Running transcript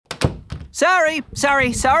Sorry,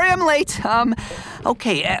 I'm late.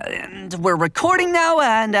 Okay, and we're recording now,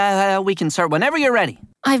 and we can start whenever you're ready.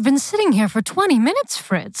 I've been sitting here for 20 minutes,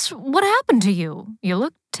 Fritz. What happened to you? You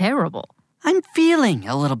look terrible. I'm feeling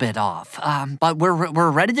a little bit off, but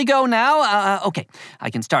we're ready to go now. Okay, I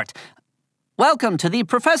can start. Welcome to the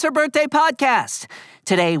Professor Birthday Podcast.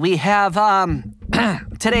 Today we have a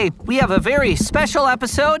very special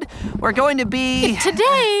episode. We're going to be...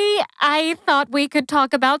 Today, I thought we could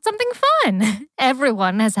talk about something fun.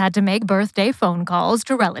 Everyone has had to make birthday phone calls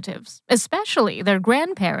to relatives, especially their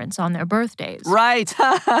grandparents on their birthdays. Right.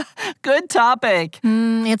 Good topic.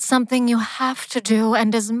 It's something you have to do,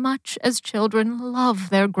 and as much as children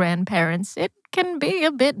love their grandparents, it can be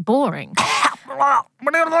a bit boring.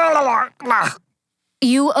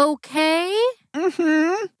 You okay?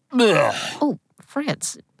 Oh,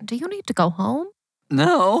 Fritz, do you need to go home?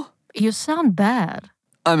 No. You sound bad.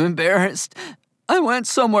 I'm embarrassed. I went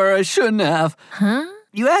somewhere I shouldn't have. Huh?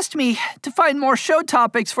 You asked me to find more show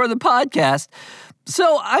topics for the podcast,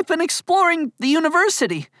 so I've been exploring the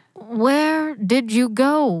university. Where did you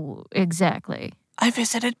go exactly? I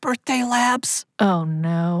visited Birthday Labs. Oh,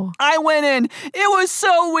 no. I went in. It was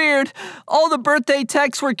so weird. All the birthday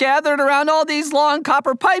techs were gathered around all these long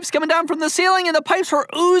copper pipes coming down from the ceiling, and the pipes were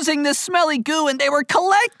oozing this smelly goo, and they were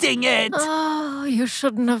collecting it. Oh, you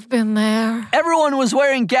shouldn't have been there. Everyone was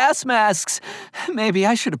wearing gas masks. Maybe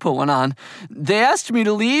I should have put one on. They asked me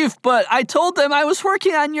to leave, but I told them I was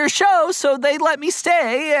working on your show, so they let me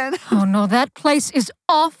stay, and... Oh, no, that place is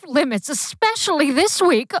off limits, especially this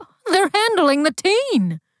week. They're handling the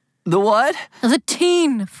teen. The what? The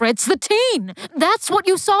teen, Fritz, the teen. That's what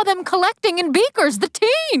you saw them collecting in beakers, the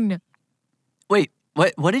teen. Wait,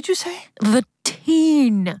 what did you say? The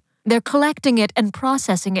teen. They're collecting it and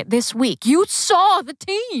processing it this week. You saw the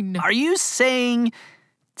teen. Are you saying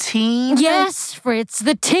teen? Yes, Fritz,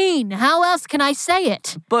 the teen. How else can I say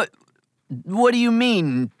it? But what do you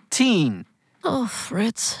mean, teen? Oh,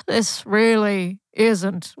 Fritz, this really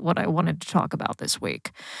isn't what I wanted to talk about this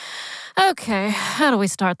week. Okay, how do we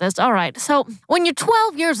start this? All right, so when you're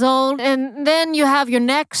 12 years old and then you have your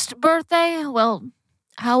next birthday, well,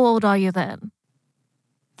 how old are you then?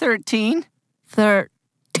 13.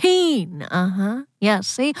 13, Yeah,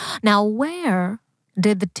 see? Now, where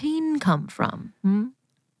did the teen come from?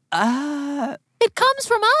 It comes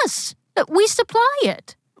from us. We supply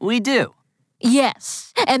it. We do.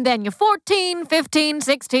 Yes. And then you're 14, 15,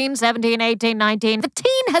 16, 17, 18, 19. The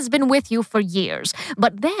teen has been with you for years.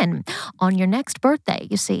 But then, on your next birthday,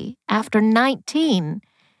 you see, after 19,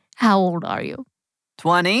 how old are you?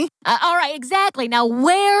 20. All right, exactly. Now,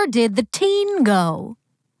 where did the teen go?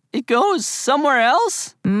 It goes somewhere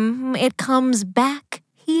else? It comes back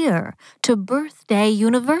here to Birthday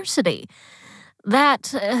University.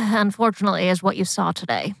 That, unfortunately, is what you saw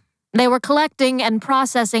today. They were collecting and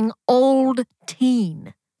processing old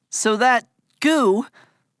teen. So that goo,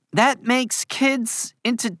 that makes kids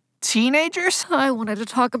into teenagers? I wanted to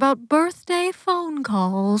talk about birthday phone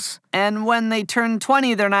calls. And when they turn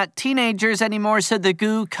 20, they're not teenagers anymore, so the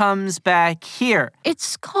goo comes back here.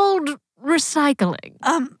 It's called recycling.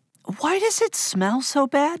 Why does it smell so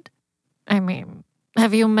bad? I mean,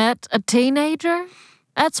 have you met a teenager?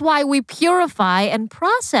 That's why we purify and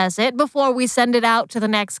process it before we send it out to the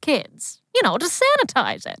next kids. You know, to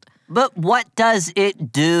sanitize it. But what does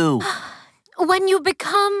it do? When you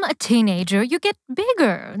become a teenager, you get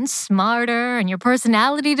bigger and smarter, and your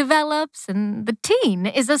personality develops, and the teen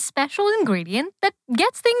is a special ingredient that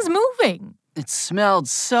gets things moving. It smelled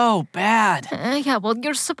so bad. Yeah, well,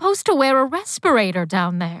 you're supposed to wear a respirator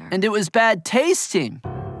down there. And it was bad tasting.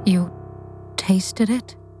 You tasted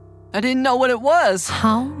it? I didn't know what it was.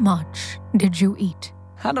 How much did you eat?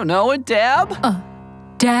 I don't know, a dab? A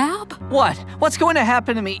dab? What? What's going to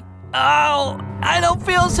happen to me? Oh, I don't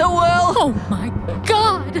feel so well. Oh my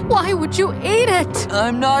God, why would you eat it?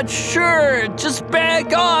 I'm not sure. Just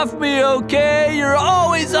back off me, okay? You're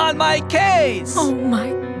always on my case. Oh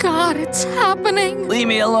my God, it's happening. Leave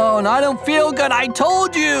me alone. I don't feel good. I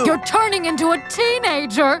told you. You're turning into a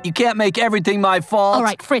teenager. You can't make everything my fault. All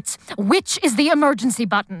right, Fritz, which is the emergency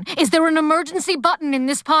button? Is there an emergency button in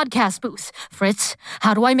this podcast booth? Fritz,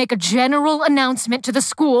 how do I make a general announcement to the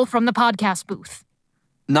school from the podcast booth?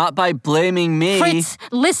 Not by blaming me. Fritz,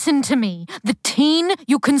 listen to me. The teen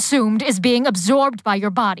you consumed is being absorbed by your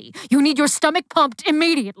body. You need your stomach pumped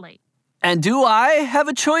immediately. And do I have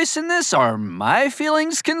a choice in this? Are my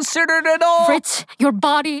feelings considered at all? Fritz, your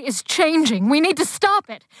body is changing. We need to stop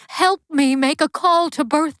it. Help me make a call to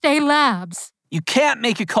Birthday Labs. You can't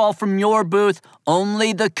make a call from your booth.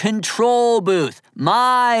 Only the control booth,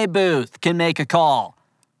 my booth, can make a call.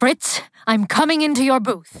 Fritz, I'm coming into your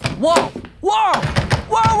booth. Whoa! Whoa!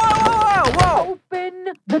 Whoa, whoa, whoa, whoa, whoa!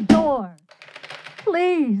 Open the door.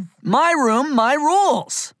 Please. My room, my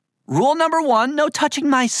rules. Rule number 1, no touching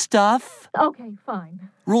my stuff. Okay, fine.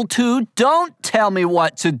 Rule 2, don't tell me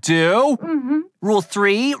what to do. Mm-hmm. Rule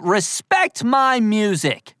 3, respect my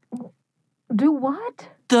music. Do what?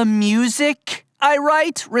 The music I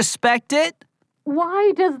write, respect it.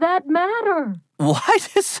 Why does that matter? Why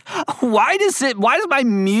does my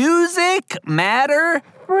music matter?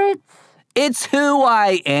 Fritz. It's who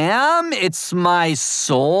I am. It's my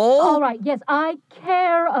soul. All right, yes, I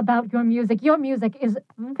care about your music. Your music is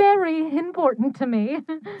very important to me.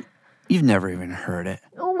 You've never even heard it.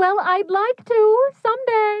 Well, I'd like to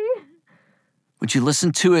someday. Would you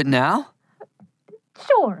listen to it now?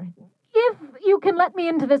 Sure, if you can let me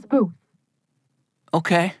into this booth.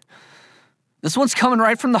 Okay. This one's coming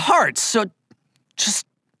right from the heart, so just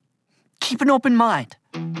keep an open mind.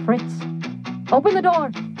 Fritz, open the door.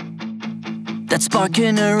 That spark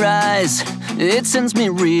in her eyes, it sends me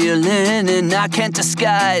reeling, and I can't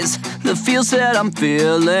disguise the feels that I'm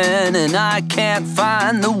feeling, and I can't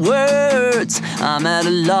find the words. I'm at a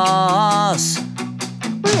loss.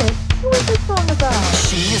 Fritz, what is this song about?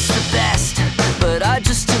 She is the best, but I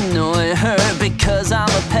just annoy her because I'm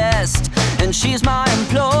a pest, and she's my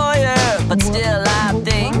employer, but still I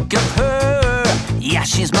think of her. Yeah,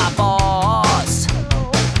 she's my boss.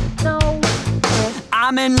 No.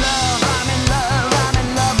 I'm in love, I'm in love, I'm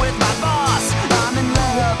in love with my boss. I'm in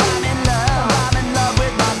love, I'm in love, I'm in love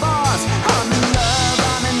with my boss. I'm in love,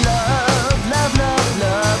 I'm in love, love,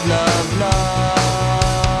 love, love, love,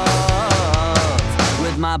 love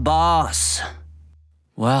with my boss.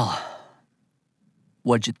 Well,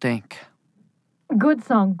 what'd you think? Good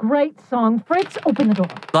song, great song. Fritz, open the door.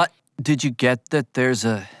 But did you get that there's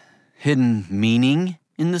a hidden meaning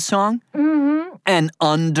in the song? Mm-hmm. And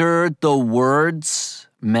under the words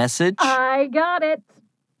message? I got it.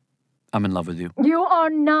 I'm in love with you. You are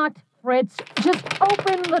not, Fritz. Just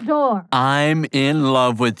open the door. I'm in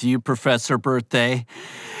love with you, Professor Birthday.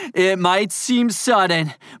 It might seem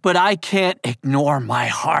sudden, but I can't ignore my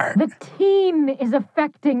heart. The teen is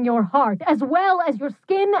affecting your heart, as well as your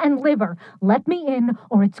skin and liver. Let me in,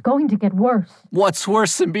 or it's going to get worse. What's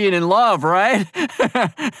worse than being in love, right?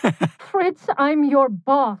 Fritz, I'm your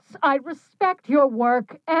boss. I respect your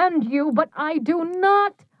work and you, but I do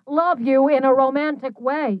not love you in a romantic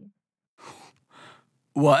way.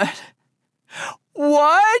 What?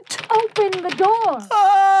 What? Open the door.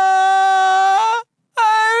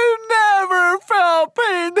 I've never felt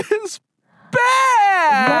pain this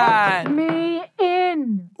bad. Let me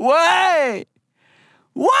in. Why?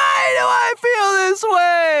 Why do I feel this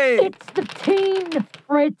way? It's the teen,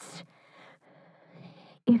 Fritz.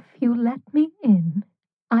 If you let me in,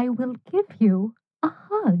 I will give you a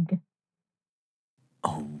hug.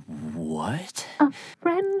 Oh, what? A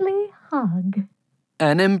friendly hug.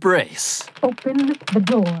 An embrace. Open the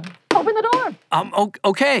door. Open the door!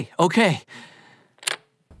 Okay.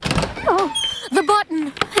 Oh, the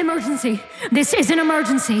button! Emergency. This is an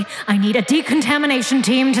emergency. I need a decontamination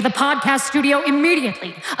team to the podcast studio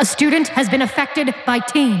immediately. A student has been affected by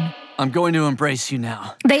teen. I'm going to embrace you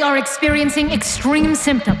now. They are experiencing extreme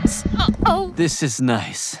symptoms. This is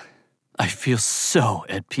nice. I feel so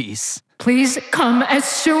at peace. Please come as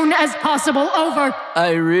soon as possible. Over.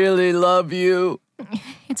 I really love you.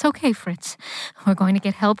 It's okay, Fritz. We're going to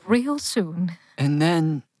get help real soon. And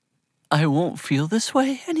then I won't feel this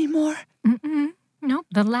way anymore? Nope,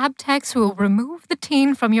 the lab techs will remove the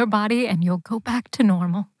teen from your body and you'll go back to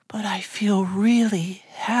normal. But I feel really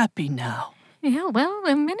happy now. Yeah, well,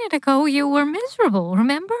 a minute ago you were miserable,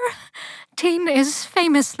 remember? Teen is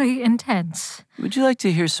famously intense. Would you like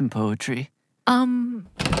to hear some poetry?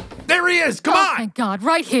 There he is! Come Oh, on! thank God,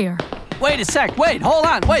 right here. Wait a sec, wait, hold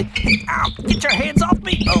on, wait. Ow, get your hands off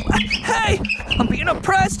me. Oh, hey, I'm being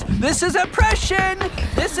oppressed. This is oppression.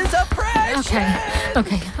 This is oppression.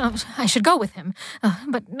 Okay, I should go with him.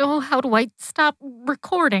 But how do I stop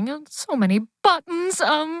recording? So many buttons.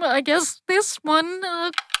 I guess this one,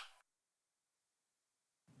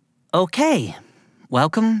 Okay,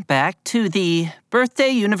 welcome back to the Birthday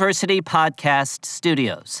University Podcast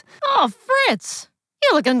Studios. Oh, Fritz,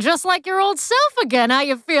 you're looking just like your old self again. How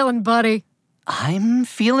you feeling, buddy? I'm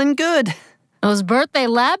feeling good. Those birthday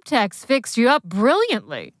lab techs fixed you up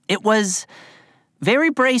brilliantly. It was very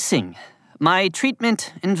bracing. My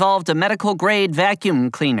treatment involved a medical-grade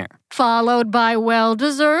vacuum cleaner. Followed by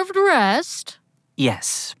well-deserved rest.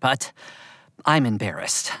 Yes, but I'm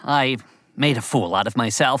embarrassed. I made a fool out of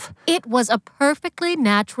myself. It was a perfectly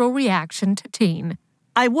natural reaction to teen.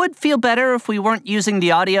 I would feel better if we weren't using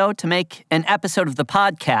the audio to make an episode of the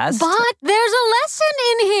podcast. But there's a lesson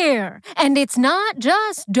in here. And it's not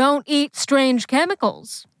just don't eat strange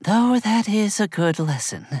chemicals. Though that is a good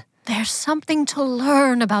lesson. There's something to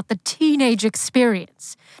learn about the teenage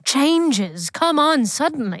experience. Changes come on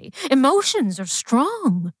suddenly. Emotions are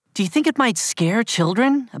strong. Do you think it might scare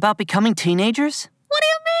children about becoming teenagers? What do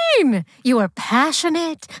you mean? You are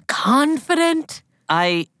passionate, confident.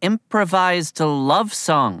 I improvised a love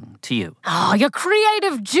song to you. Oh, your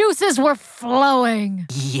creative juices were flowing.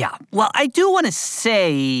 Yeah, well, I do want to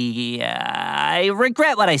say I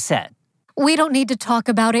regret what I said. We don't need to talk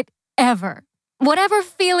about it ever. Whatever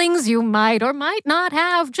feelings you might or might not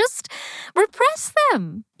have, just repress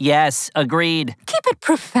them. Yes, agreed. Keep it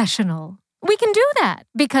professional. We can do that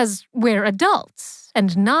because we're adults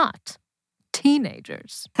and not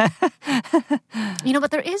teenagers. But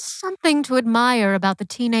there is something to admire about the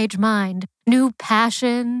teenage mind. New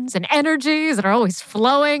passions and energies that are always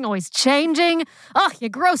flowing, always changing. Oh, you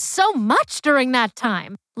grow so much during that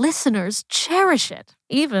time. Listeners cherish it,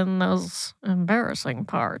 even those embarrassing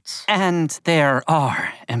parts. And there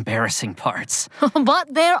are embarrassing parts.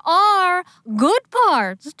 But there are good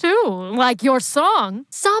parts, too, like your song.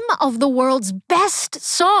 Some of the world's best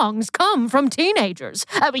songs come from teenagers.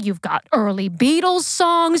 You've got early Beatles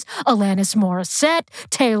songs, Alanis Morissette,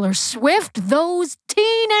 Taylor Swift, those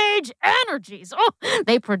teenage energies. Oh,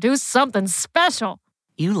 they produce something special.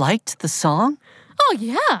 You liked the song? Oh,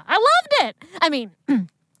 yeah, I loved it. I mean,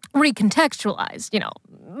 recontextualized,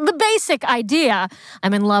 the basic idea.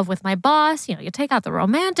 I'm in love with my boss. You take out the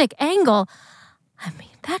romantic angle. I mean,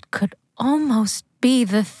 that could almost be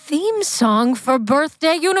the theme song for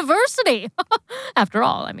Birthday University. After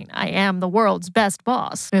all, I am the world's best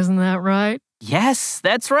boss. Isn't that right? Yes,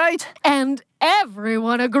 that's right. And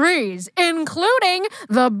everyone agrees, including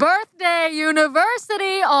the Birthday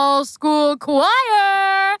University All-School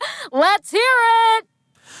Choir. Let's hear it.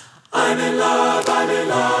 I'm in love, I'm in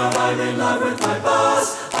love, I'm in love with my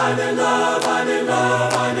boss. I'm in love, I'm in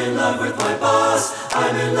love, I'm in love with my boss.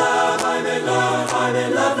 I'm in love, I'm in love, I'm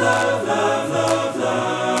in love, love, love, love,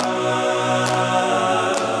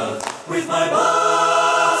 love with my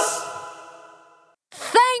boss.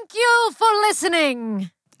 Thank you for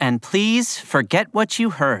listening. And please forget what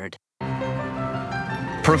you heard.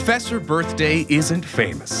 Professor Birthday Isn't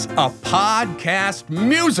Famous, a podcast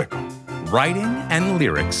musical. Writing and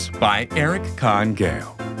lyrics by Eric Kahn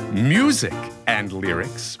Gale. Music and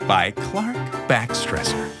lyrics by Clark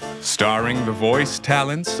Backstresser. Starring the voice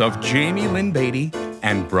talents of Jamie Lynn Beatty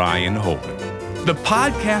and Brian Holden. The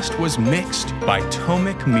podcast was mixed by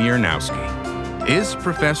Tomek Miernowski. Is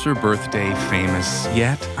Professor Birthday famous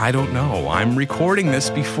yet? I don't know. I'm recording this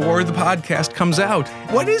before the podcast comes out.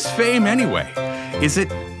 What is fame anyway? Is it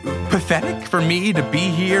pathetic for me to be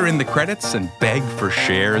here in the credits and beg for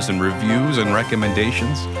shares and reviews and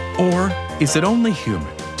recommendations? Or is it only human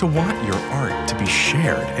to want your art to be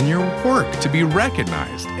shared and your work to be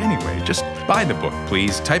recognized? Anyway, just buy the book,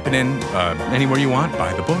 please. Type it in anywhere you want.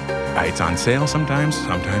 Buy the book. It's on sale sometimes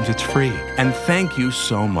it's free. And thank you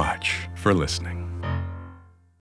so much for listening.